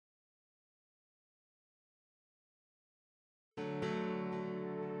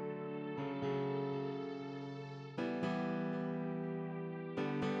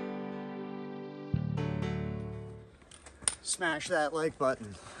smash that like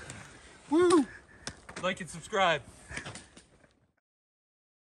button. Woo! Like and subscribe.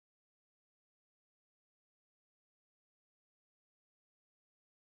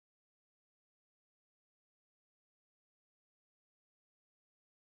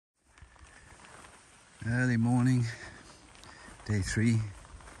 Early morning, day 3.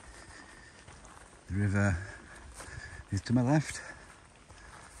 The river is to my left,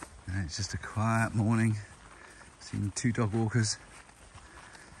 and it's just a quiet morning. Seen 2 dog walkers.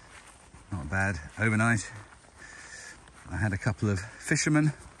 Not bad. Overnight, I had a couple of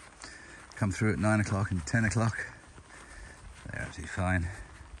fishermen come through at 9 o'clock and 10 o'clock. They're absolutely fine.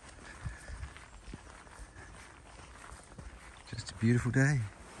 Just a beautiful day.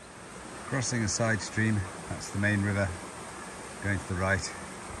 Crossing a side stream, that's the main river, going to the right.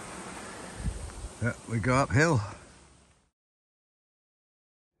 But we go uphill.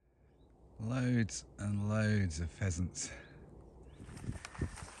 Loads and loads of pheasants.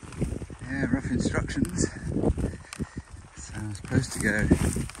 Yeah, rough instructions. So I'm supposed to go,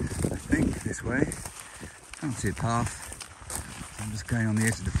 I think, this way. Can't see a path. So I'm just going on the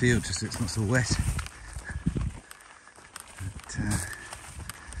edge of the field just so it's not so wet. But,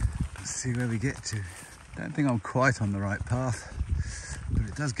 let's see where we get to. Don't think I'm quite on the right path, but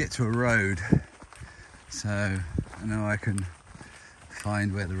it does get to a road. So I know I can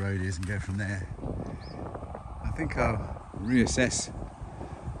find where the road is and go from there. I think I'll reassess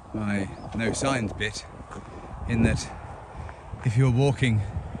my no signs bit, in that if you're walking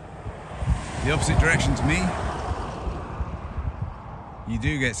the opposite direction to me, you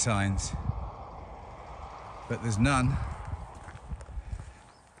do get signs, but there's none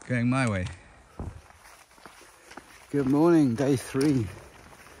going my way. Good morning, day 3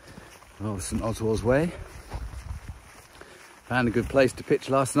 of St Oswalds Way. Found a good place to pitch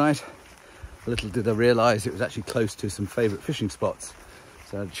last night. Little did I realise it was actually close to some favourite fishing spots.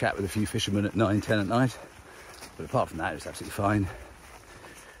 So I had a chat with a few fishermen at 9, 10 at night. But apart from that, it was absolutely fine.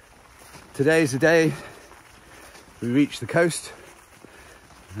 Today's the day we reach the coast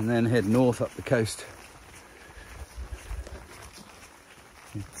and then head north up the coast.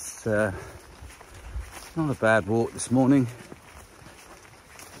 It's not a bad walk this morning.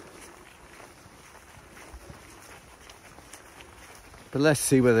 But let's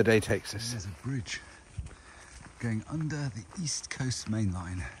see where the day takes us. There's a bridge going under the East Coast main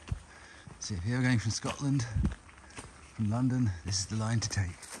line. So if you're going from Scotland, from London, this is the line to take.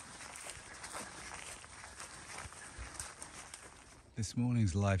 This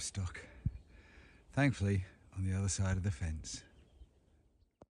morning's livestock, thankfully, on the other side of the fence.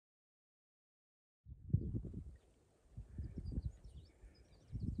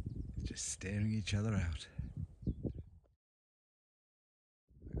 Just staring each other out.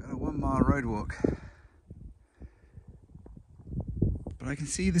 We've got a 1 mile road walk, but I can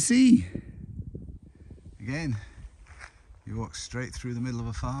see the sea. Again, you walk straight through the middle of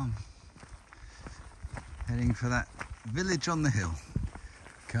a farm, heading for that village on the hill,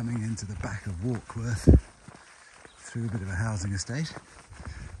 coming into the back of Walkworth through a bit of a housing estate.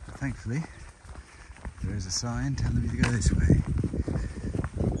 But thankfully, there is a sign telling me to go this way.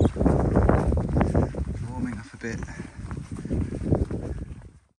 Warming up a bit.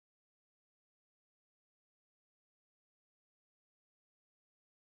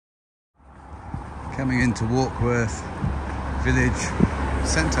 Coming into Walkworth village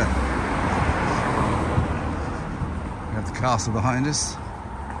centre. We have the castle behind us,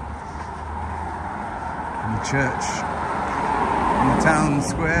 and the church and the town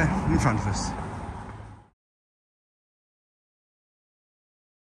square in front of us.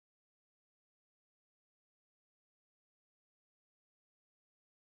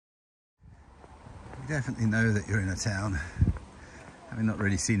 You definitely know that you're in a town, having not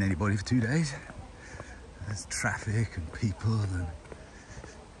really seen anybody for 2 days. There's traffic and people, and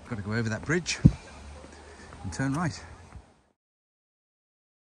got to go over that bridge and turn right.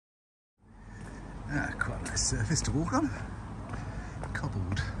 Quite a nice surface to walk on,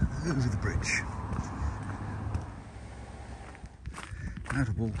 cobbled over the bridge. Out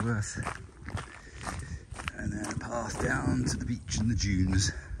of Walkworth, and then a path down to the beach and the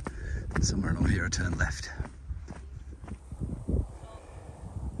dunes. Somewhere along here I turn left.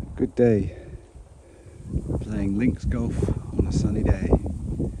 Good day. Playing links golf on a sunny day.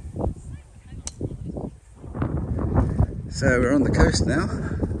 So we're on the coast now.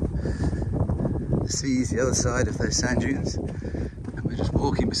 The sea's the other side of those sand dunes, and we're just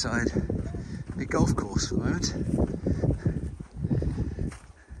walking beside a big golf course for the moment.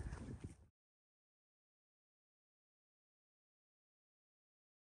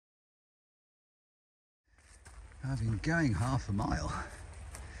 I've been going half a mile.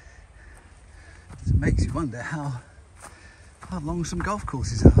 It makes you wonder how long some golf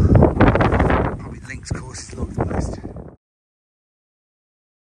courses are. Probably links courses look the most.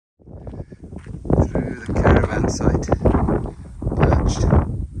 Through the caravan site, perched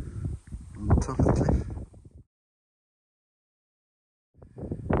on the top of the cliff.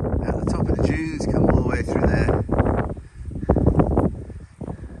 At the top of the dunes, come all the way through there.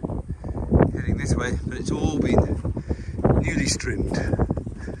 Heading this way, but it's all been newly trimmed,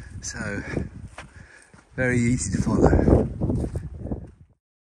 so very easy to follow.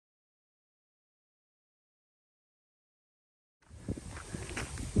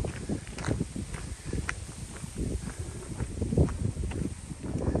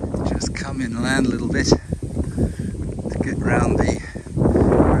 Just come inland a little bit to get round the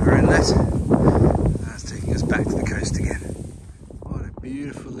river inlet. That's taking us back to the coast again. What a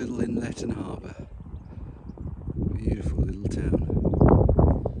beautiful little inlet and harbour. Beautiful little town.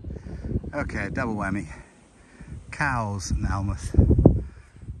 Okay, double whammy. Cows and Almouth.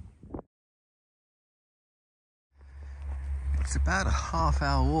 It's about a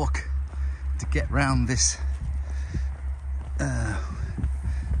half-hour walk to get round this,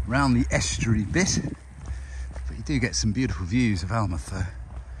 round the estuary bit, but you do get some beautiful views of Almouth though.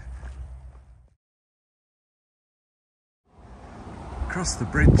 Across the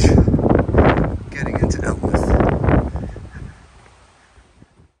bridge, getting into Almouth.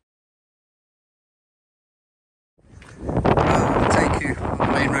 I'll take you on the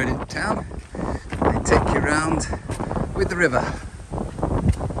main road into town and take you around with the river.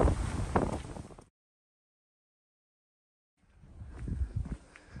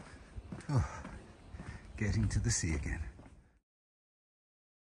 Oh, getting to the sea again.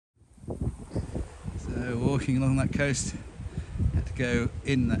 So walking along that coast, had to go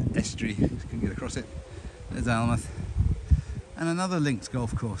in that estuary, just couldn't get across it. There's Almouth, and another links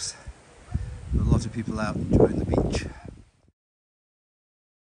golf course with a lot of people out enjoying the beach.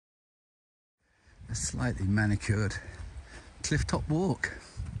 A slightly manicured cliff-top walk.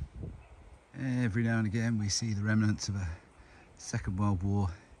 Every now and again we see the remnants of a Second World War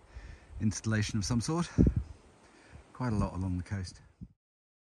installation of some sort. Quite a lot along the coast.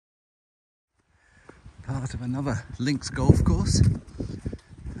 Part of another links golf course.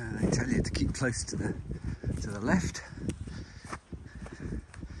 They tell you to keep close to the left.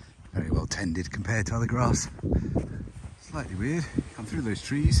 Very well tended compared to other grass. Slightly weird. Come through those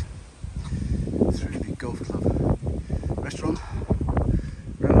trees, through the golf club restaurant,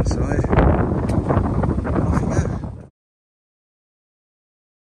 round the side, and off you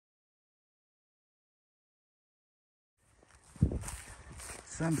go.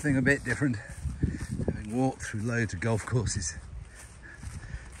 Something a bit different, having walked through loads of golf courses.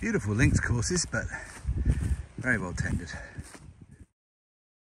 Beautiful links courses, but very well tended.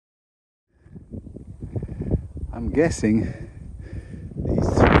 I'm guessing these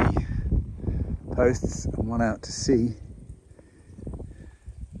 3 posts and one out to sea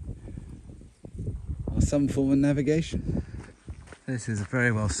are some form of navigation. This is a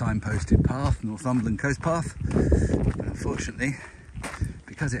very well signposted path, Northumberland coast path, but unfortunately,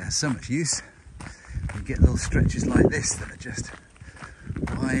 because it has so much use, you get little stretches like this that are just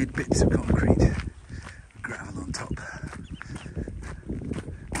wide bits of concrete with gravel on top.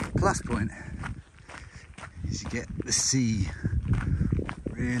 The plus point is you get the sea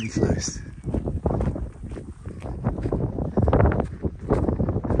really close.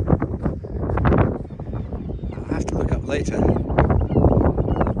 I'll have to look up later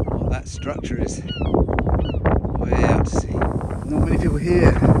what that structure is. Way out to sea. Not many people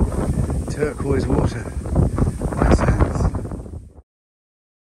here. Turquoise water, white sands.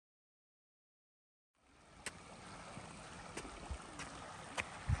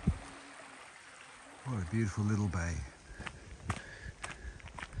 What a beautiful little bay.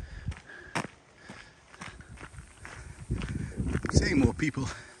 I'm seeing more people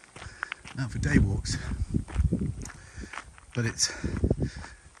now for day walks, but it's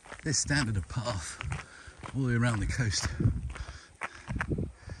this standard of path all the way around the coast.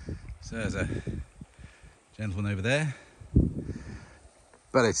 So there's a gentleman over there,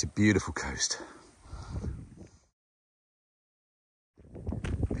 but it's a beautiful coast.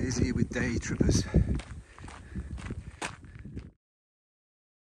 Busy with day trippers.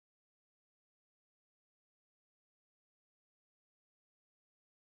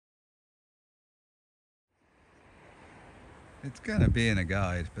 It's going to be in a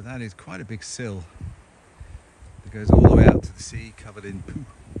guide, but that is quite a big sill that goes all the way out to the sea, covered in poo.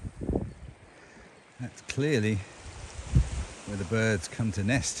 That's clearly where the birds come to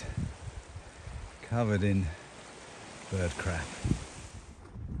nest, covered in bird crap.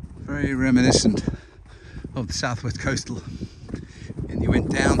 Very reminiscent of the southwest coastal. And you went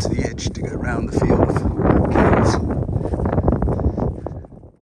down to the edge to go around the field of caves.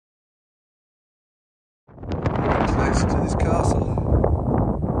 Close to this castle.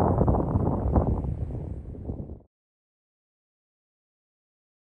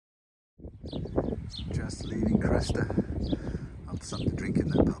 Just leaving Craster after something to drink in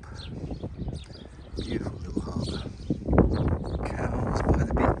that pub. Beautiful little harbour. Cows by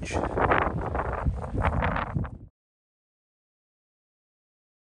the beach.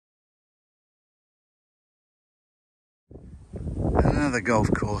 Another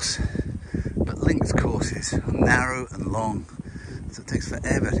golf course, but linked courses are narrow and long, so it takes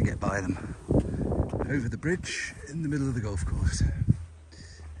forever to get by them. Over the bridge in the middle of the golf course.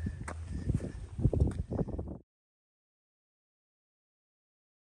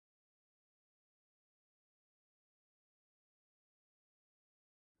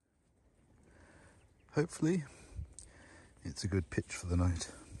 Hopefully, it's a good pitch for the night.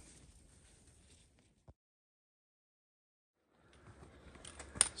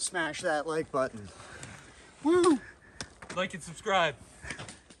 Smash that like button. Woo! Like and subscribe.